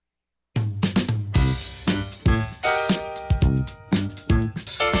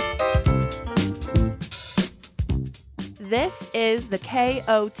This is the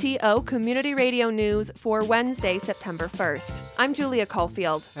KOTO Community Radio News for Wednesday, September 1st. I'm Julia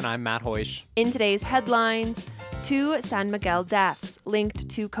Caulfield. And I'm Matt Hoish. In today's headlines, 2 San Miguel deaths linked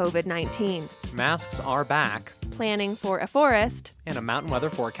to COVID-19. Masks are back. Planning for a forest. And a mountain weather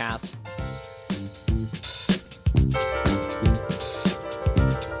forecast.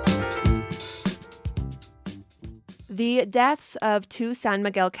 The deaths of 2 San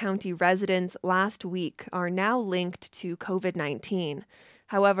Miguel County residents last week are now linked to COVID-19.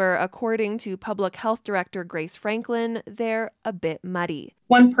 However, according to Public Health Director Grace Franklin, they're a bit muddy.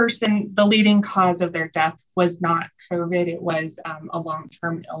 One person, the leading cause of their death was not COVID, it was a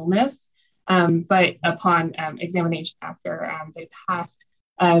long-term illness. But upon examination after they passed,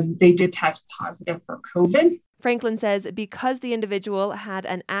 they did test positive for COVID. Franklin says because the individual had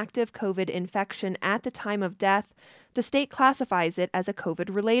an active COVID infection at the time of death, the state classifies it as a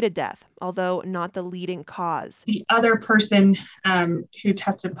COVID-related death, although not the leading cause. The other person who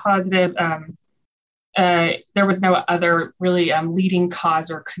tested positive, there was no other really leading cause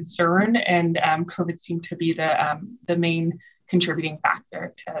or concern, and COVID seemed to be the main contributing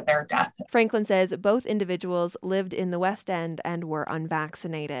factor to their death. Franklin says both individuals lived in the West End and were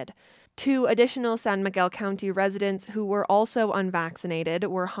unvaccinated. 2 additional San Miguel County residents who were also unvaccinated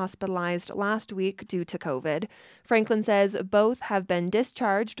were hospitalized last week due to COVID. Franklin says both have been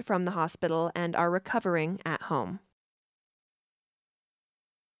discharged from the hospital and are recovering at home.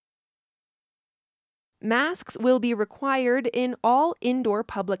 Masks will be required in all indoor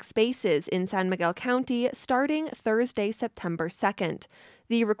public spaces in San Miguel County starting Thursday, September 2nd.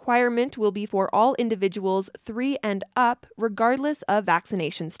 The requirement will be for all individuals 3 and up, regardless of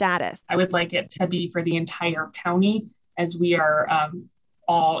vaccination status. I would like it to be for the entire county, as we are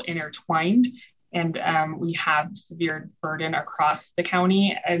all intertwined and we have severe burden across the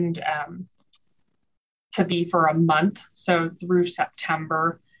county, and to be for a month, so through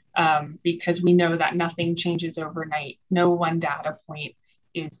September. Because we know that nothing changes overnight. No one data point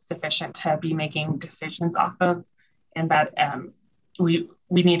is sufficient to be making decisions off of, and that we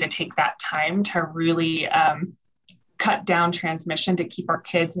need to take that time to really cut down transmission to keep our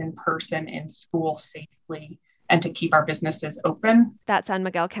kids in person in school safely and to keep our businesses open. That's San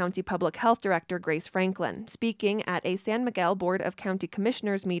Miguel County Public Health Director Grace Franklin, speaking at a San Miguel Board of County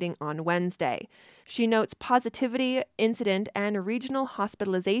Commissioners meeting on Wednesday. She notes positivity, incident, and regional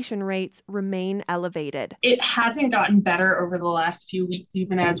hospitalization rates remain elevated. It hasn't gotten better over the last few weeks,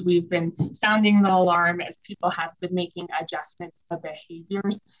 even as we've been sounding the alarm, as people have been making adjustments to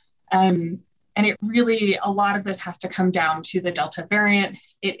behaviors. And it really, a lot of this has to come down to the Delta variant.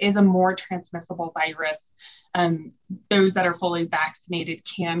 It is a more transmissible virus. Those that are fully vaccinated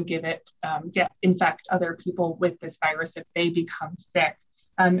can infect other people with this virus if they become sick.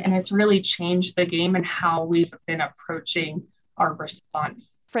 And it's really changed the game and how we've been approaching our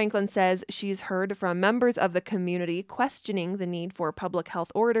response. Franklin says she's heard from members of the community questioning the need for public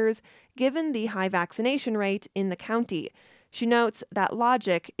health orders given the high vaccination rate in the county. She notes that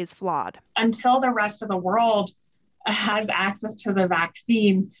logic is flawed. Until the rest of the world has access to the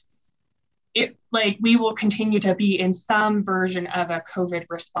vaccine, we will continue to be in some version of a COVID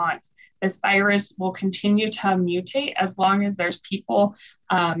response. This virus will continue to mutate as long as there's people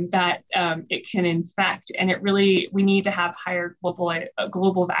that it can infect. And we need to have higher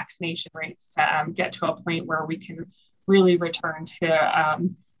global vaccination rates to get to a point where we can really return to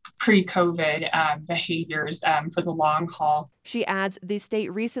pre-COVID behaviors for the long haul. She adds the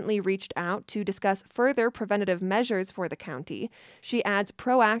state recently reached out to discuss further preventative measures for the county. She adds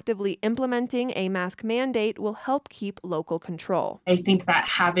proactively implementing a mask mandate will help keep local control. I think that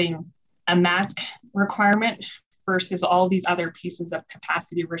having a mask requirement versus all these other pieces of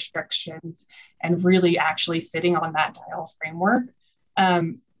capacity restrictions and really actually sitting on that dial framework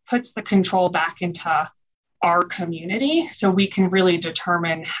puts the control back into our community, so we can really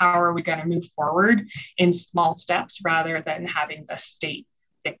determine how are we going to move forward in small steps rather than having the state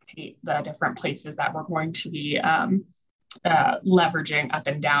dictate the different places that we're going to be leveraging up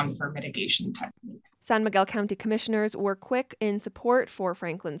and down for mitigation techniques. San Miguel County commissioners were quick in support for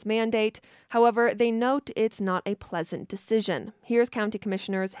Franklin's mandate. However, they note it's not a pleasant decision. Here's County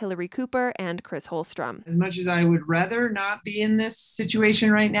Commissioners Hillary Cooper and Chris Holstrom. As much as I would rather not be in this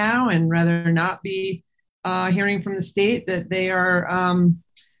situation right now and rather not be hearing from the state that they are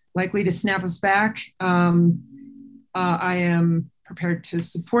likely to snap us back, I am prepared to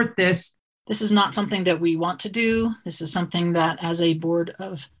support this. This is not something that we want to do. This is something that, as a board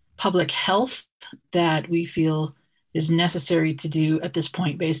of public health, that we feel is necessary to do at this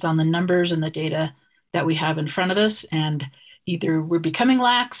point based on the numbers and the data that we have in front of us. And either we're becoming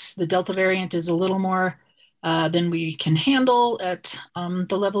lax, the Delta variant is a little more than we can handle at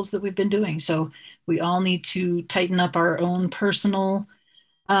the levels that we've been doing. So we all need to tighten up our own personal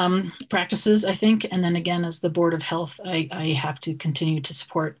practices, I think. And then again, as the Board of Health, I have to continue to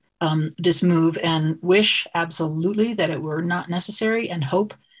support this move and wish absolutely that it were not necessary and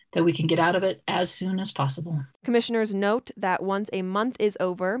hope that we can get out of it as soon as possible. Commissioners note that once a month is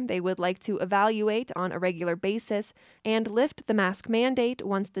over, they would like to evaluate on a regular basis and lift the mask mandate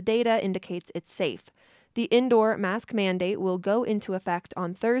once the data indicates it's safe. The indoor mask mandate will go into effect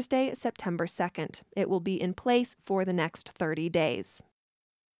on Thursday, September 2nd. It will be in place for the next 30 days.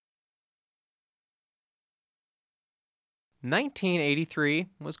 1983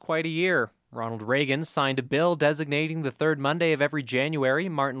 was quite a year. Ronald Reagan signed a bill designating the third Monday of every January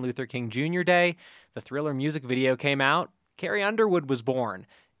Martin Luther King Jr. Day. The Thriller music video came out. Carrie Underwood was born.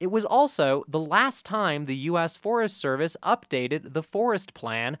 It was also the last time the U.S. Forest Service updated the forest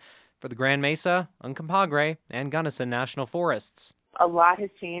plan for the Grand Mesa, Uncompahgre, and Gunnison National Forests. A lot has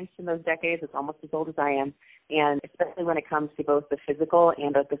changed in those decades. It's almost as old as I am, and especially when it comes to both the physical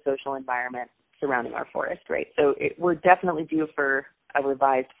and the social environment surrounding our forest, right? So we're definitely due for a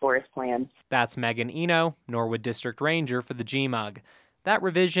revised forest plan. That's Megan Eno, Norwood District Ranger for the GMUG. That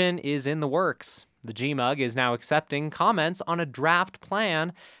revision is in the works. The GMUG is now accepting comments on a draft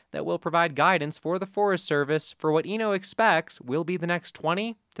plan that will provide guidance for the Forest Service for what Eno expects will be the next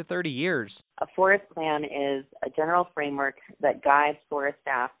 20 to 30 years. A forest plan is a general framework that guides forest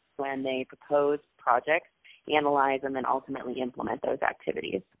staff when they propose projects, analyze, and then ultimately implement those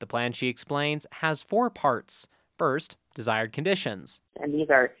activities. The plan, she explains, has 4 parts. First, desired conditions. And these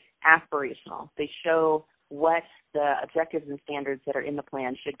are aspirational. They show what the objectives and standards that are in the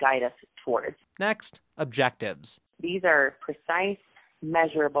plan should guide us towards. Next, objectives. These are precise,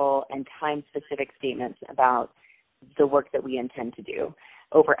 measurable, and time-specific statements about the work that we intend to do.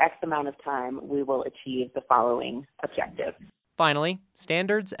 Over X amount of time, we will achieve the following objectives. Finally,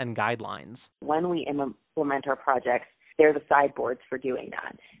 standards and guidelines. When we implement our projects, they're the sideboards for doing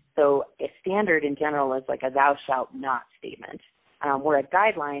that. So a standard in general is like a thou shalt not statement, where a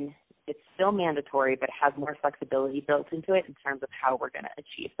guideline, it's still mandatory, but has more flexibility built into it in terms of how we're going to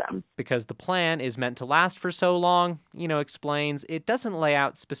achieve them. Because the plan is meant to last for so long, explains, it doesn't lay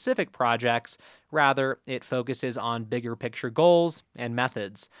out specific projects. Rather, it focuses on bigger picture goals and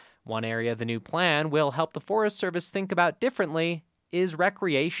methods. One area the new plan will help the Forest Service think about differently is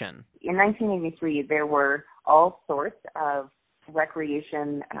recreation. In 1983, there were all sorts of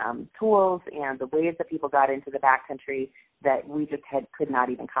recreation tools and the ways that people got into the backcountry that we just could not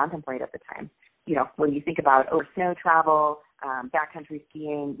even contemplate at the time. When you think about snow travel, backcountry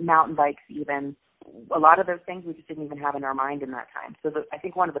skiing, mountain bikes even, a lot of those things we just didn't even have in our mind in that time. So I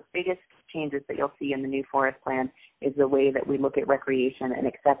think one of the biggest changes that you'll see in the new forest plan is the way that we look at recreation and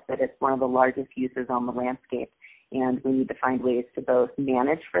accept that it's one of the largest uses on the landscape. And we need to find ways to both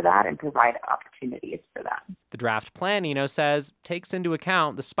manage for that and provide opportunities for that. The draft plan, Eno says, takes into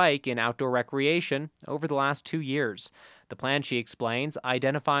account the spike in outdoor recreation over the last 2 years. The plan, she explains,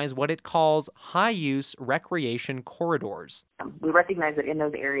 identifies what it calls high-use recreation corridors. We recognize that in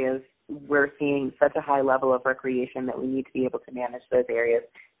those areas, we're seeing such a high level of recreation that we need to be able to manage those areas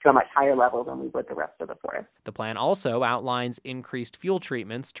to a much higher level than we would the rest of the forest. The plan also outlines increased fuel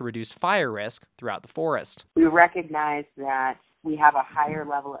treatments to reduce fire risk throughout the forest. We recognize that we have a higher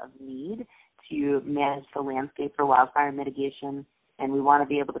level of need to manage the landscape for wildfire mitigation, and we want to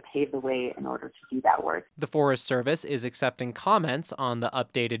be able to pave the way in order to do that work. The Forest Service is accepting comments on the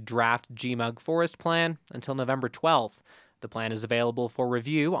updated draft GMUG forest plan until November 12th. The plan is available for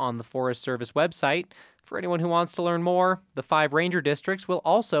review on the Forest Service website. For anyone who wants to learn more, the 5 ranger districts will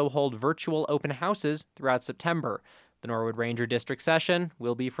also hold virtual open houses throughout September. The Norwood Ranger District session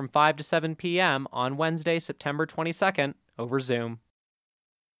will be from 5 to 7 p.m. on Wednesday, September 22nd, over Zoom.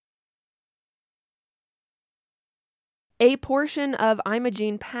 A portion of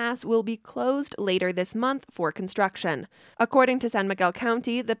Imogene Pass will be closed later this month for construction. According to San Miguel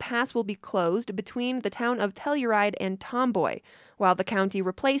County, the pass will be closed between the town of Telluride and Tomboy, while the county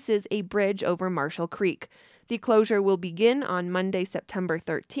replaces a bridge over Marshall Creek. The closure will begin on Monday, September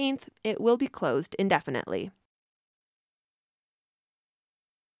 13th. It will be closed indefinitely.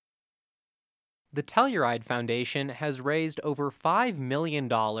 The Telluride Foundation has raised over $5 million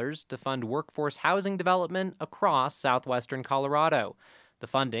to fund workforce housing development across southwestern Colorado. The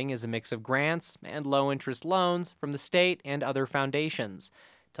funding is a mix of grants and low-interest loans from the state and other foundations.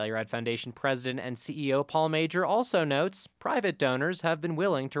 Telluride Foundation President and CEO Paul Major also notes private donors have been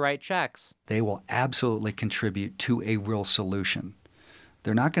willing to write checks. They will absolutely contribute to a real solution.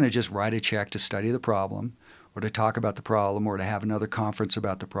 They're not going to just write a check to study the problem or to talk about the problem or to have another conference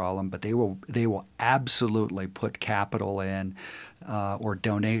about the problem, but they will absolutely put capital in or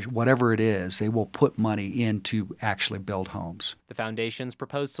donate, whatever it is, they will put money in to actually build homes. The foundation's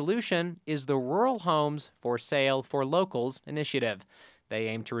proposed solution is the Rural Homes for Sale for Locals initiative. They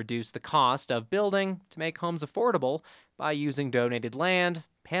aim to reduce the cost of building to make homes affordable by using donated land,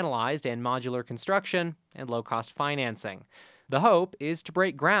 panelized and modular construction, and low-cost financing. The hope is to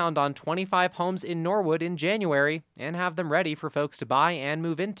break ground on 25 homes in Norwood in January and have them ready for folks to buy and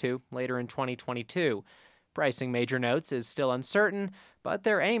move into later in 2022. Pricing, Major notes, is still uncertain, but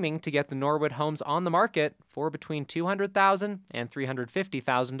they're aiming to get the Norwood homes on the market for between $200,000 and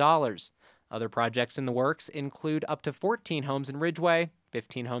 $350,000. Other projects in the works include up to 14 homes in Ridgeway,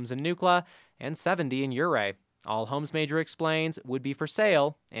 15 homes in Nukla, and 70 in Ouray. All homes, Major explains, would be for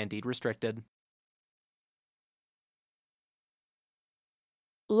sale and deed restricted.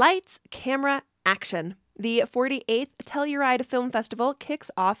 Lights, camera, action. The 48th Telluride Film Festival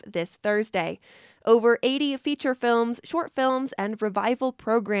kicks off this Thursday. Over 80 feature films, short films, and revival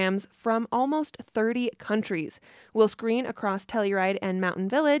programs from almost 30 countries will screen across Telluride and Mountain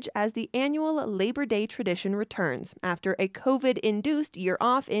Village as the annual Labor Day tradition returns after a COVID-induced year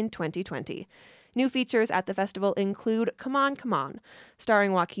off in 2020. New features at the festival include Come On, Come On,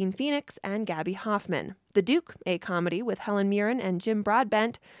 starring Joaquin Phoenix and Gabby Hoffman, The Duke, a comedy with Helen Mirren and Jim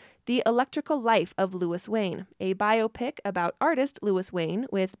Broadbent, The Electrical Life of Louis Wayne, a biopic about artist Louis Wayne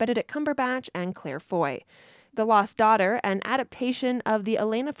with Benedict Cumberbatch and Claire Foy, The Lost Daughter, an adaptation of the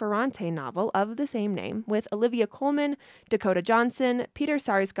Elena Ferrante novel of the same name with Olivia Colman, Dakota Johnson, Peter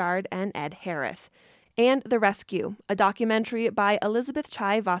Sarsgaard, and Ed Harris, and The Rescue, a documentary by Elizabeth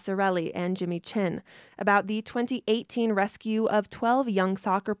Chai Vasarhelyi and Jimmy Chin about the 2018 rescue of 12 young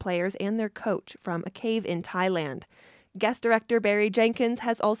soccer players and their coach from a cave in Thailand. Guest director Barry Jenkins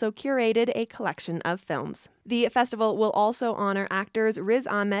has also curated a collection of films. The festival will also honor actors Riz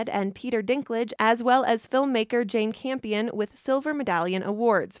Ahmed and Peter Dinklage, as well as filmmaker Jane Campion, with Silver Medallion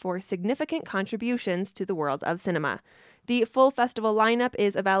Awards for significant contributions to the world of cinema. The full festival lineup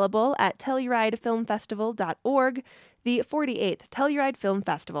is available at TellurideFilmFestival.org. The 48th Telluride Film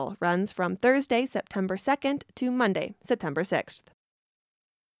Festival runs from Thursday, September 2nd to Monday, September 6th.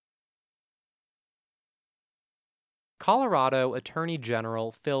 Colorado Attorney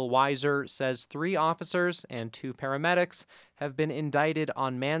General Phil Weiser says 3 officers and 2 paramedics have been indicted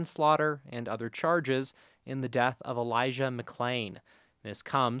on manslaughter and other charges in the death of Elijah McClain. This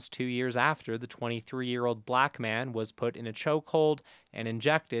comes 2 years after the 23-year-old black man was put in a chokehold and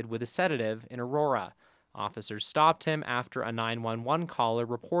injected with a sedative in Aurora. Officers stopped him after a 911 caller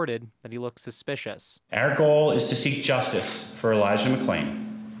reported that he looked suspicious. Our goal is to seek justice for Elijah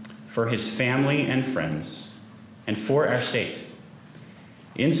McClain, for his family and friends, and for our state.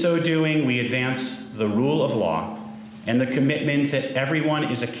 In so doing, we advance the rule of law and the commitment that everyone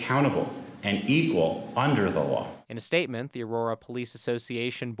is accountable and equal under the law. In a statement, the Aurora Police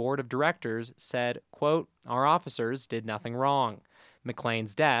Association Board of Directors said, quote, "Our officers did nothing wrong."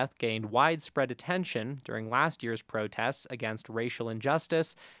 McClain's death gained widespread attention during last year's protests against racial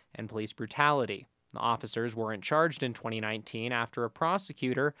injustice and police brutality. The officers weren't charged in 2019 after a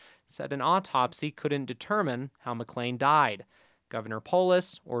prosecutor said an autopsy couldn't determine how McClain died. Governor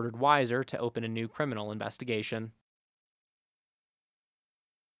Polis ordered Weiser to open a new criminal investigation.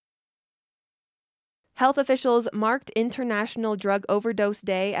 Health officials marked International Drug Overdose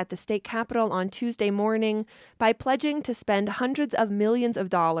Day at the state capitol on Tuesday morning by pledging to spend hundreds of millions of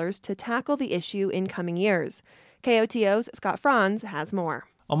dollars to tackle the issue in coming years. KOTO's Scott Franz has more.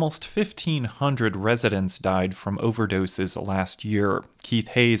 Almost 1,500 residents died from overdoses last year. Keith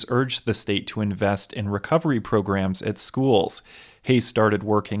Hayes urged the state to invest in recovery programs at schools. Hayes started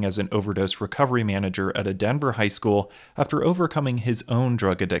working as an overdose recovery manager at a Denver high school after overcoming his own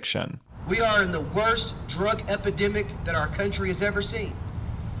drug addiction. We are in the worst drug epidemic that our country has ever seen.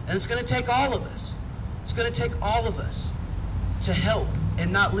 And it's going to take all of us. It's going to take all of us to help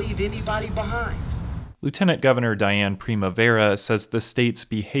and not leave anybody behind. Lieutenant Governor Diane Primavera says the state's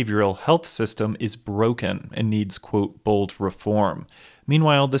behavioral health system is broken and needs, quote, bold reform.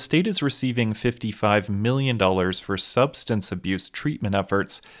 Meanwhile, the state is receiving $55 million for substance abuse treatment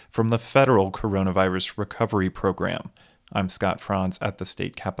efforts from the federal coronavirus recovery program. I'm Scott Franz at the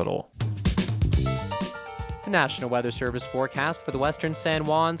state capitol. The National Weather Service forecast for the western San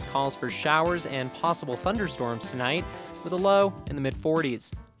Juans calls for showers and possible thunderstorms tonight with a low in the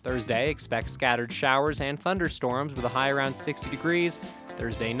mid-40s. Thursday, expect scattered showers and thunderstorms with a high around 60 degrees.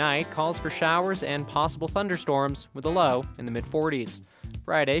 Thursday night calls for showers and possible thunderstorms with a low in the mid-40s.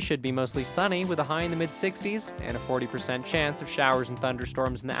 Friday should be mostly sunny with a high in the mid-60s and a 40% chance of showers and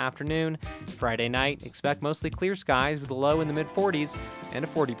thunderstorms in the afternoon. Friday night, expect mostly clear skies with a low in the mid-40s and a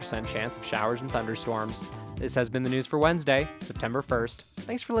 40% chance of showers and thunderstorms. This has been the news for Wednesday, September 1st.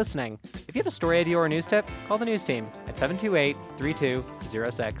 Thanks for listening. If you have a story idea or a news tip, call the news team at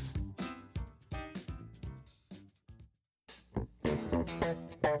 728-3206.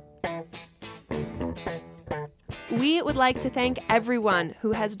 We would like to thank everyone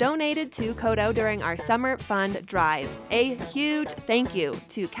who has donated to KOTO during our Summer Fund Drive. A huge thank you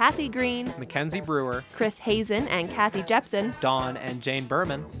to Kathy Green, Mackenzie Brewer, Chris Hazen and Kathy Jepson, Dawn and Jane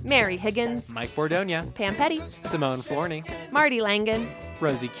Berman, Mary Higgins, Mike Bordonia, Pam Petty, Simone Florney, Marty Langen,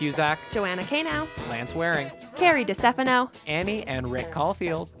 Rosie Cusack, Joanna Kanow, Lance Waring, Carrie DeStefano, Annie and Rick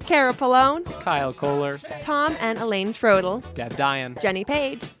Caulfield, Kara Pallone, Kyle Kohler, Tom and Elaine Schrodel, Deb Dyan, Jenny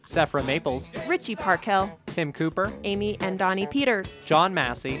Page, Sephra Maples, Richie Parkhill, Tim Cooper, Amy and Donnie Peters, John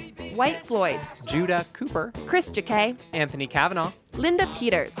Massey, White Floyd, Judah Cooper, Chris Jacquet, Anthony Kavanaugh, Linda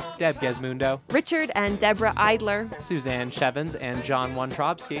Peters, Deb Gesmundo, Richard and Deborah Idler, Suzanne Chevins and John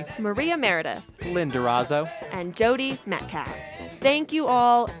Wontrobsky, Maria Meredith, Linda Razzo, and Jody Metcalf. Thank you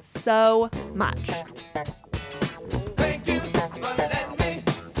all so much. Thank you for letting me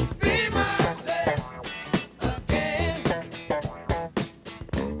be myself again.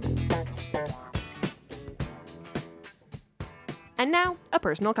 And now, a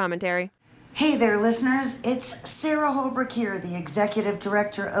personal commentary. Hey there, listeners. It's Sarah Holbrook here, the Executive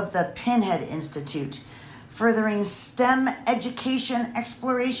Director of the Pinhead Institute, furthering STEM education,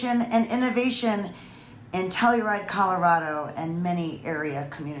 exploration, and innovation in Telluride, Colorado, and many area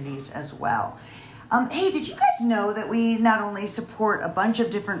communities as well. Hey, did you guys know that we not only support a bunch of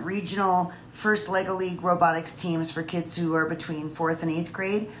different regional First LEGO League robotics teams for kids who are between 4th and 8th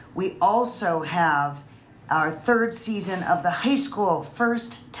grade, we also have our 3rd season of the high school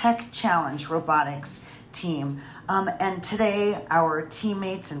First Tech Challenge robotics team. And today, our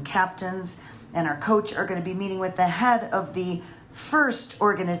teammates and captains and our coach are going to be meeting with the head of the FIRST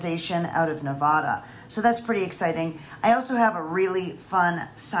organization out of Nevada. So that's pretty exciting. I also have a really fun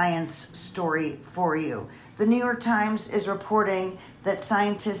science story for you. The New York Times is reporting that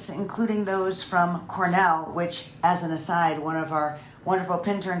scientists, including those from Cornell, which, as an aside, one of our wonderful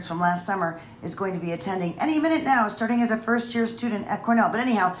Pinterns from last summer is going to be attending any minute now, starting as a first-year student at Cornell. But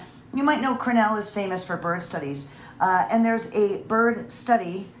anyhow, you might know Cornell is famous for bird studies. And there's a bird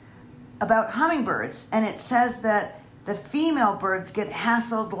study about hummingbirds, and it says that the female birds get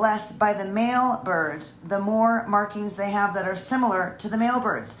hassled less by the male birds the more markings they have that are similar to the male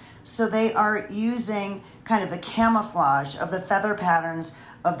birds. So they are using kind of the camouflage of the feather patterns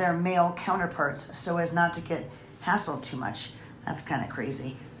of their male counterparts so as not to get hassled too much. That's kind of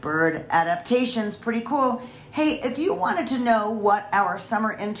crazy. Bird adaptation's pretty cool. Hey, if you wanted to know what our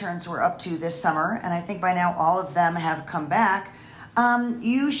summer interns were up to this summer, and I think by now all of them have come back,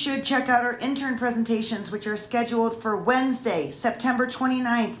 you should check out our intern presentations, which are scheduled for Wednesday, September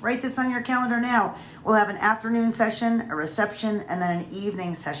 29th. Write this on your calendar now. We'll have an afternoon session, a reception, and then an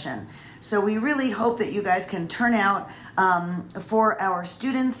evening session. So we really hope that you guys can turn out for our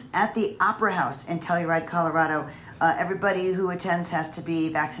students at the Opera House in Telluride, Colorado. Everybody who attends has to be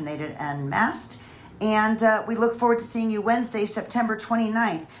vaccinated and masked. And we look forward to seeing you Wednesday, September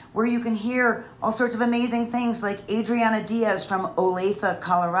 29th, where you can hear all sorts of amazing things like Adriana Diaz from Olathe,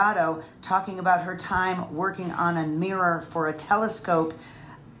 Colorado, talking about her time working on a mirror for a telescope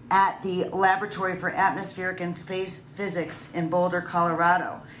at the Laboratory for Atmospheric and Space Physics in Boulder,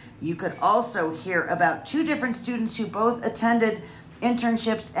 Colorado. You could also hear about 2 different students who both attended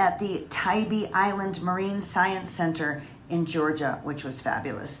internships at the Tybee Island Marine Science Center in Georgia, which was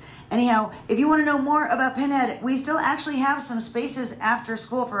fabulous. Anyhow, if you want to know more about Pinhead, we still actually have some spaces after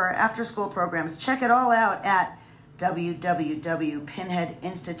school for our after school programs. Check it all out at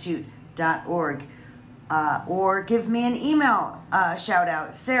www.pinheadinstitute.org. Or give me an email shout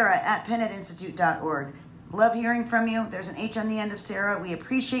out, sarah@pinheadinstitute.org. Love hearing from you. There's an H on the end of Sarah. We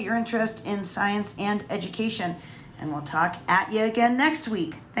appreciate your interest in science and education. And we'll talk at you again next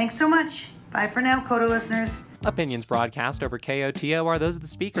week. Thanks so much. Bye for now, KOTO listeners. Opinions broadcast over KOTO are those of the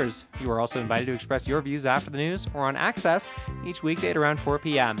speakers. You are also invited to express your views after the news or on Access each weekday at around 4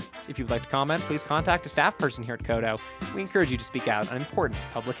 p.m. If you'd like to comment, please contact a staff person here at KOTO. We encourage you to speak out on important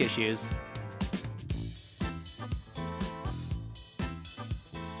public issues.